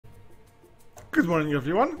Good morning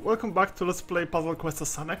everyone, welcome back to Let's Play Puzzle Quest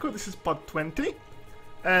as Saneko. This is part 20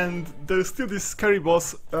 and there's still this scary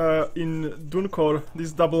boss in Dunkor,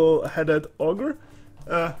 this double-headed ogre.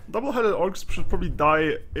 Double-headed ogres should probably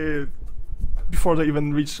die before they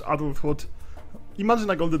even reach adulthood. Imagine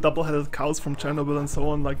like all the double-headed cows from Chernobyl and so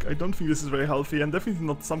on. Like, I don't think this is very healthy and definitely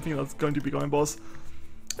not something that's going to become a boss.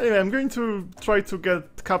 Anyway, I'm going to try to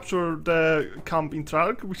capture the camp in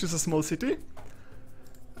Trark, which is a small city.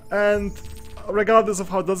 And regardless of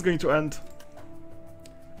how that's going to end,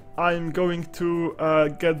 I'm going to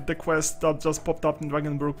get the quest that just popped up in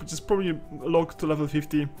Dragonbrook, which is probably locked to level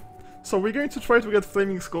 50. So we're going to try to get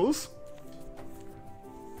flaming skulls,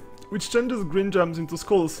 which changes green gems into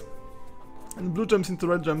skulls and blue gems into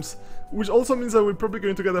red gems, which also means that we're probably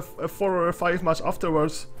going to get a 4 or a 5 match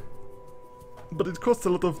afterwards, but it costs a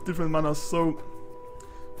lot of different manas. So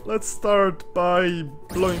let's start by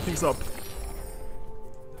blowing things up.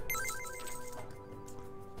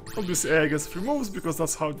 Obviously AI gets free moves because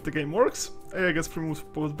that's how the game works. AI gets free moves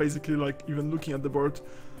both basically like even looking at the board.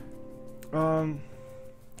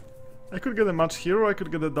 I could get a match here or I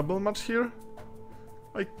could get a double match here.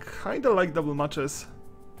 I kinda like double matches.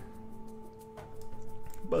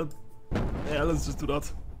 But yeah, let's just do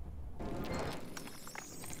that.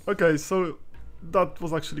 Okay, so that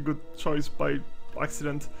was actually a good choice by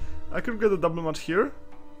accident. I could get a double match here.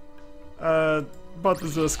 But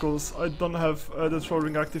with the skulls, I don't have the troll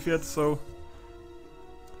ring active yet, so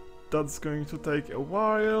that's going to take a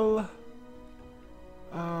while.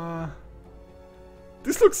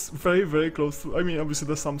 This looks very close to, I mean obviously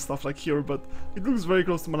there's some stuff like here, but it looks very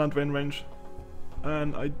close to mana drain range.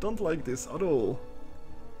 And I don't like this at all.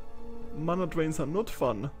 Mana drains are not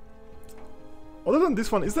fun. Other than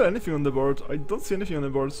this one, is there anything on the board? I don't see anything on the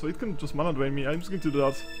board, so it can just mana drain me. I'm just going to do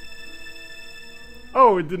that.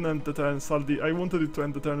 Oh, it didn't end the turn, sadly. I wanted it to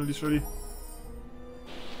end the turn, literally.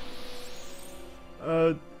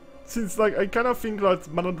 Since, like, I kind of think that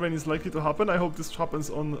mana drain is likely to happen, I hope this happens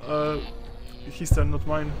on his turn, not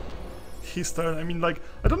mine. His turn, I mean, like,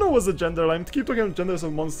 I don't know what's the gender, I keep talking about genders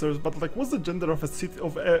of monsters, but, like, what's the gender of a city,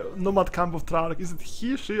 of a nomad camp of Trark? Is it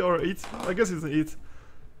he, she, or it? I guess it's it.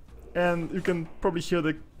 And you can probably hear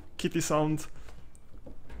the kitty sound.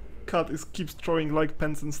 Cat keeps throwing like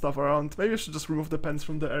pens and stuff around. Maybe I should just remove the pens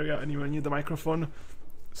from the area anywhere near the microphone,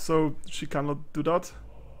 so she cannot do that.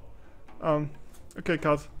 Okay,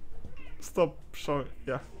 cat, stop showing.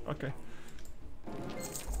 Yeah, okay.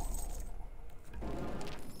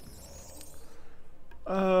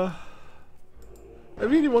 I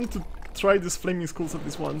really want to try these flaming skulls at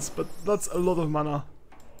least once, but that's a lot of mana.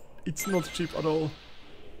 It's not cheap at all.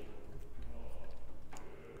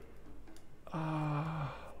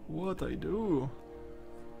 What I do?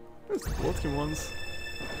 Let's bolt him once.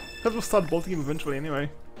 Have to start bolting him eventually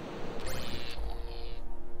anyway.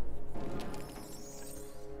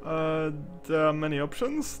 There are many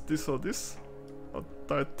options. This or this. Oh,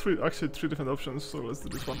 there are actually three different options, so let's do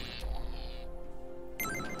this one.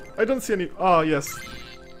 I don't see any. Ah, yes.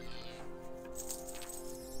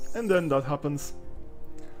 And then that happens.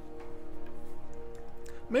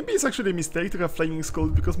 Maybe it's actually a mistake to have flaming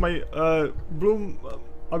skulls because my bloom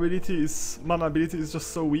ability is mana ability is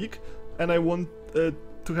just so weak, and I want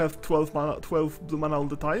to have 12 blue mana all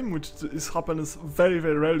the time, which happens very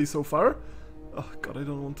rarely so far. Oh god, I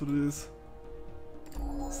don't want to do this.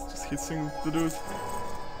 Let's just hit the dude.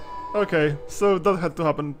 Okay, so that had to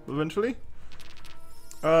happen eventually.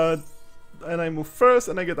 And I move first,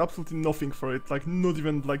 and I get absolutely nothing for it, like not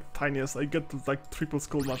even like tiniest. I get like triple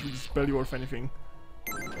skull match, which is barely worth anything.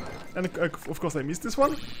 And of course I missed this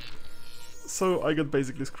one, so I get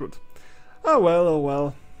basically screwed. Oh well, oh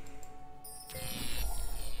well.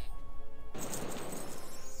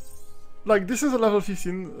 Like, this is a level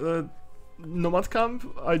 15 nomad camp.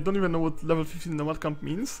 I don't even know what level 15 nomad camp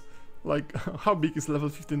means. Like, how big is level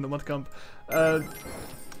 15 nomad camp?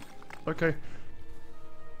 Okay.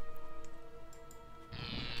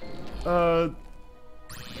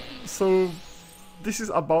 So this is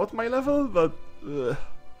about my level, but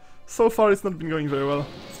so far it's not been going very well.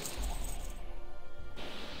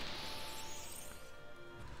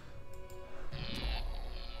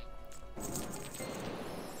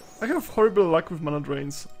 I have horrible luck with mana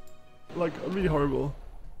drains. Like, really horrible.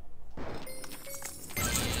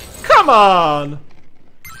 Come on!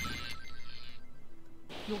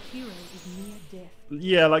 Your hero is near death.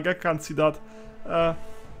 Yeah, like I can't see that.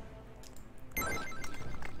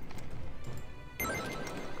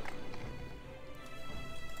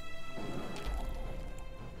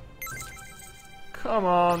 Come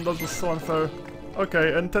on, that was so unfair.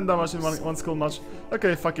 Okay, and 10 damage in one skill match.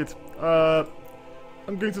 Okay, fuck it.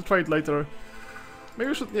 I'm going to try it later. Maybe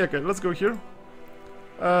we should... Yeah, okay, let's go here.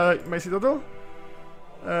 My Citadel.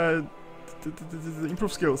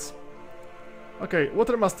 Improve skills. Okay,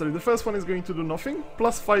 Water Mastery. The first one is going to do nothing.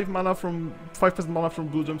 Plus 5 mana from... 5% mana from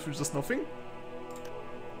blue gems, which does nothing.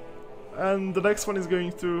 And the next one is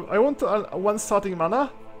going to... I want 1 starting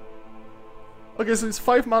mana. Okay, so it's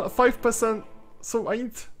 5%... So I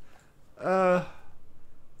need...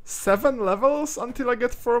 7 levels until I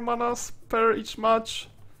get 4 manas per each match.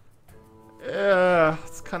 Yeah,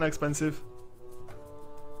 it's kinda expensive.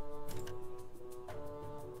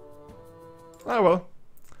 Ah well.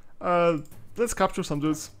 Let's capture some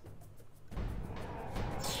dudes.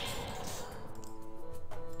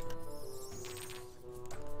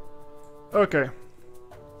 Okay.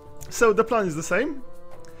 So the plan is the same.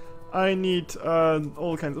 I need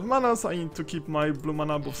all kinds of manas, I need to keep my blue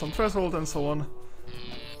mana above some threshold and so on.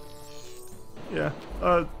 Yeah.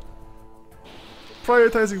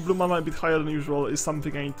 Prioritizing blue mana a bit higher than usual is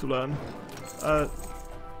something I need to learn.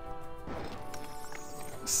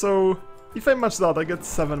 So, if I match that, I get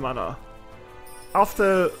 7 mana.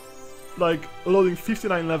 After, like, loading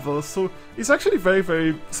 59 levels, so it's actually very,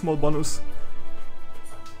 very small bonus.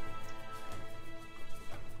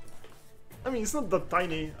 I mean, it's not that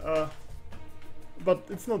tiny, but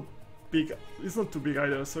it's not big. It's not too big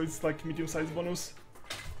either, so it's like medium-sized bonus.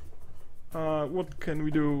 What can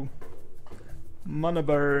we do? Mana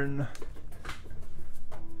burn.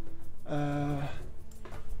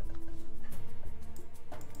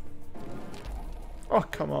 Oh,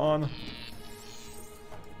 come on.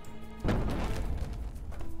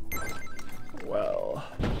 Well.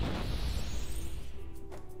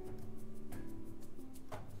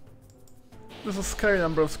 There's a scary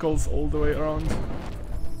number of skulls all the way around.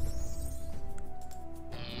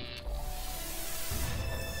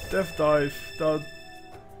 Death Dive. That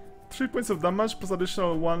 3 points of damage plus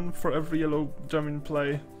additional 1 for every yellow gem in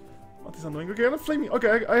play. That is annoying. Okay, I have flaming.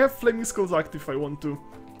 Okay, I have flaming skulls active if I want to.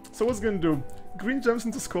 So what's going to do? Green gems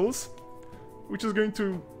into skulls, which is going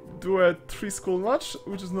to do a 3 skull match,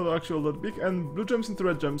 which is not actually that big, and blue gems into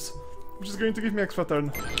red gems, which is going to give me extra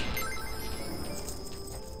turn.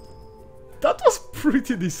 That was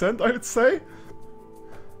pretty decent, I would say.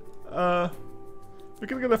 We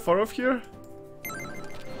can get a 4 off here.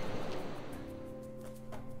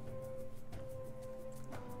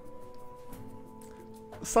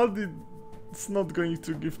 Sadly, it's not going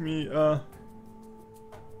to give me...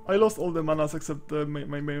 I lost all the manas except my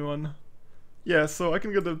main one. Yeah, so I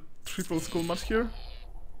can get a triple skull match here.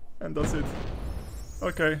 And that's it.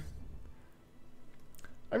 Okay.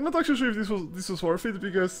 I'm not actually sure if this was worth it,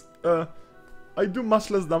 because I do much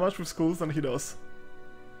less damage with skulls than he does.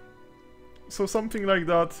 So something like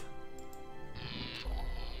that...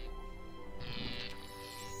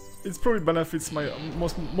 It probably benefits my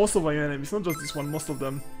most of my enemies, not just this one, most of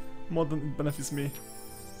them. More than it benefits me.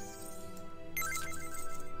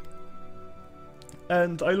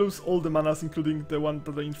 And I lose all the manas, including the one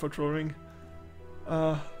that I need for throwing.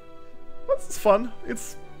 But it's fun.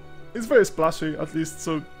 It's very splashy, at least,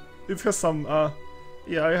 so it has some...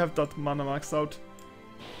 yeah, I have that mana maxed out.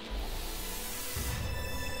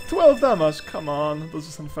 12 damage, come on, that's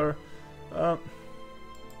just unfair.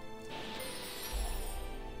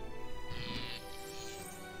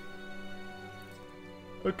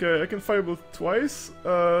 Okay, I can Firebolt twice.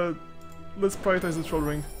 Let's prioritize the Troll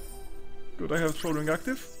Ring. Good, I have Troll Ring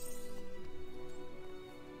active.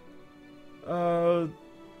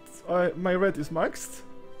 My red is maxed.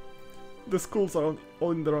 The skulls are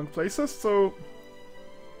all in the wrong places, so...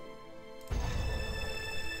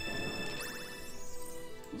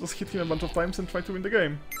 Just hit him a bunch of times and try to win the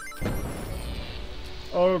game.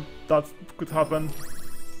 Or that could happen.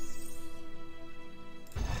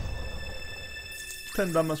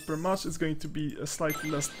 10 damage per match, is going to be slightly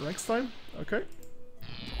less the next time. Okay.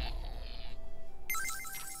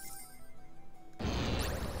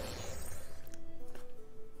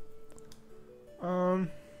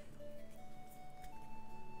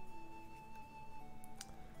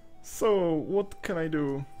 So, what can I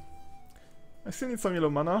do? I still need some yellow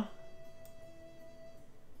mana.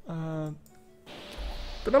 The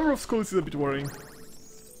number of skulls is a bit worrying.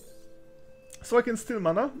 So I can steal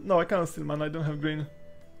mana? No, I cannot steal mana, I don't have green.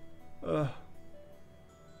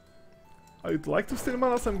 I'd like to steal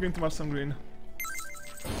mana, so I'm going to match some green.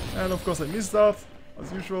 And of course I missed that,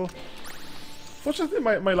 as usual. Fortunately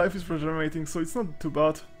my life is regenerating, so it's not too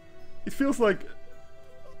bad. It feels like...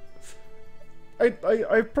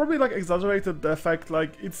 I probably like exaggerated the effect,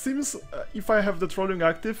 like it seems if I have the trolling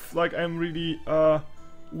active, like I'm really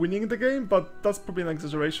winning the game, but that's probably an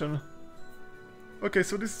exaggeration. Okay,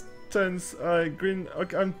 so this turns green.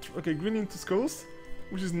 Okay, green into skulls.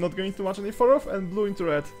 which is not going to match any 4-off, and blue into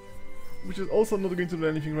red, which is also not going to do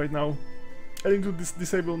anything right now. I need to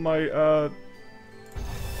disable my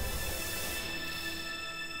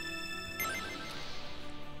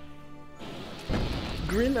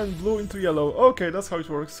green and blue into yellow. Okay, that's how it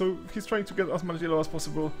works. So he's trying to get as much yellow as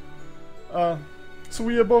possible. So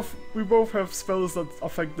we both have spells that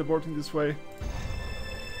affect the board in this way.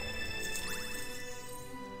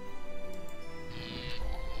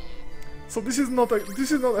 So this is not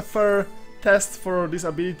a fair test for this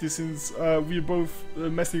ability, since we're both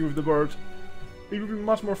messing with the board. It would be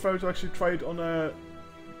much more fair to actually try it on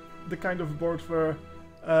the kind of board where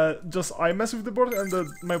just I mess with the board and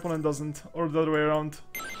my opponent doesn't, or the other way around.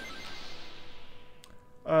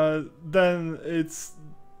 Then it's...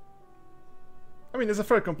 I mean, it's a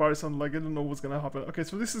fair comparison, like I don't know what's gonna happen. Okay,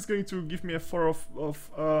 so this is going to give me a 4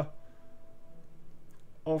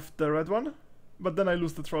 of the red one, but then I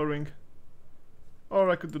lose the troll ring. Or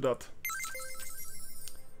I could do that.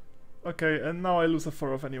 Okay, and now I lose a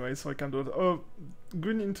 4 of anyway, so I can't do it. Oh,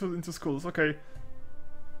 green into skulls, okay.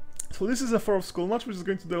 So this is a 4 of skull match, which is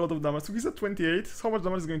going to do a lot of damage. So he's at 28, so how much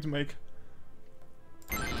damage is going to make?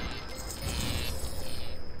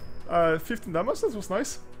 15 damage, that was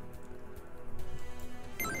nice.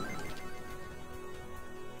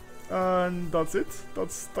 And that's it.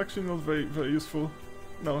 That's actually not very useful.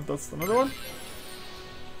 No, that's another one.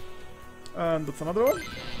 And that's another one.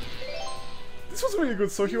 This was really good,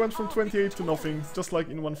 so he went from 28 to nothing, just like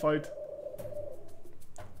in one fight.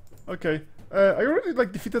 Okay, I already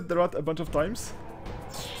like defeated the rat a bunch of times.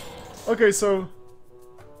 Okay, so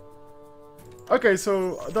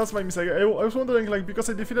that's my mistake. I was wondering, like, because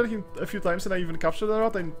I defeated him a few times and I even captured a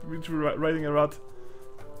rat, and we were riding a rat.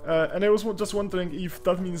 And I was just wondering if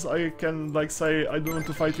that means I can, like, say, I don't want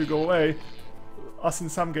to fight you, go away, as in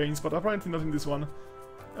some games, but apparently not in this one.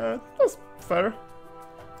 That's fair.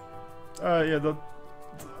 Yeah, that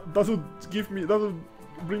would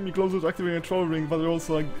bring me closer to activating a troll ring, but it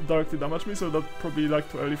also like directly damage me, so that probably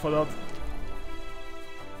like too early for that.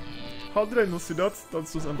 How did I not see that?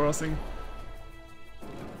 That's just embarrassing.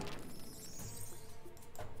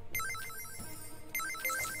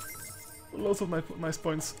 Lots of nice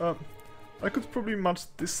points. I could probably match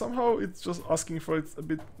this somehow. It's just asking for it a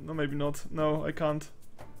bit. No, maybe not. No, I can't.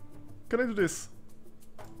 Can I do this?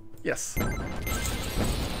 Yes.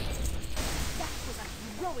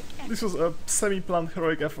 This was a semi-planned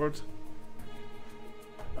heroic effort.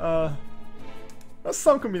 There's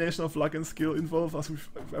some combination of luck and skill involved, as with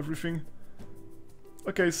everything.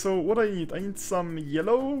 Okay, so what I need some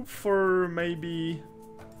yellow for maybe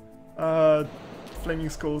flaming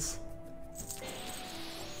skulls.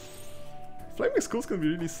 Flaming skulls can be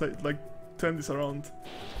really like turn this around.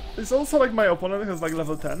 It's also like my opponent has like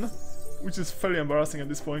level 10, which is fairly embarrassing at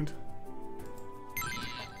this point.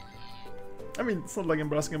 I mean, it's not like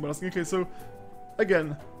embarrassing. Okay, so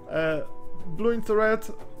again, blue into red,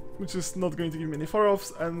 which is not going to give me any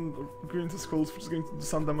 4-offs, and green into skulls, which is going to do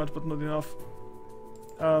some damage, but not enough.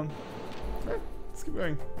 Let's keep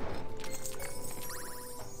going.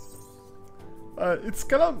 It's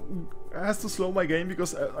kind of has to slow my game,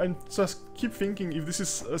 because I just keep thinking if this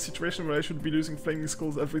is a situation where I should be using flaming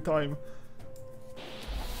skulls every time,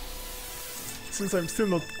 since I'm still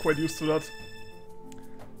not quite used to that.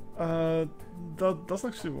 That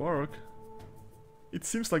doesn't actually work. It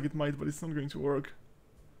seems like it might, but it's not going to work.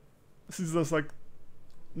 This is just like...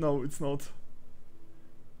 No, it's not.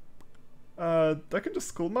 I can just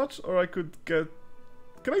skull match, or I could get...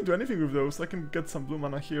 Can I do anything with those? I can get some blue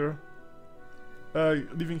mana here.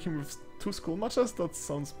 Leaving him with 2 skull matches? That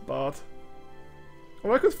sounds bad.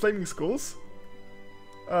 Or I could flaming skulls.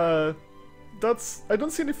 That's... I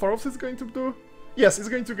don't see any 4-offs it's going to do. Yes, it's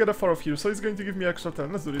going to get a 4-off here, so it's going to give me extra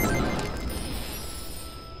 10. Let's do this.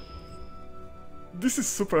 This is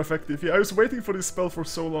super effective. Yeah, I was waiting for this spell for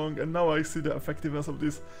so long, and now I see the effectiveness of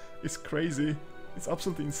this. It's crazy. It's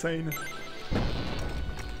absolutely insane.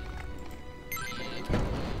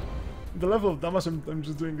 The level of damage I'm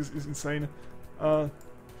just doing is insane.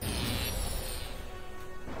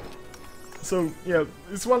 So, yeah,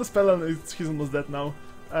 it's one spell and he's almost dead now.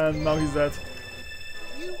 And now he's dead.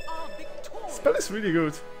 Spell is really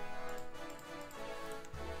good.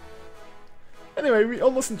 Anyway, we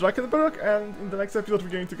almost in Drakenberg, and in the next episode we're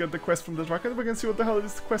going to get the quest from the Drakenberg and see what the hell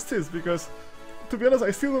this quest is, because, to be honest, I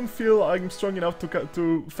still don't feel I'm strong enough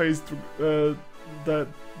to face the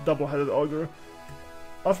double-headed ogre.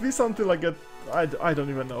 At least until I get... I don't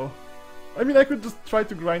even know. I mean, I could just try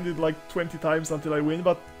to grind it like 20 times until I win,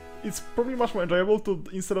 but it's probably much more enjoyable to,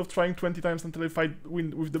 instead of trying 20 times until I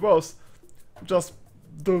win with the boss, just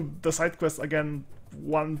do the side quest again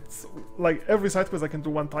once, like every side quest I can do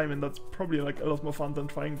one time, and that's probably like a lot more fun than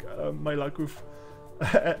trying my luck with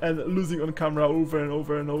and losing on camera over and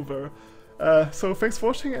over and over. So thanks for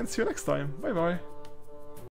watching, and see you next time. Bye bye.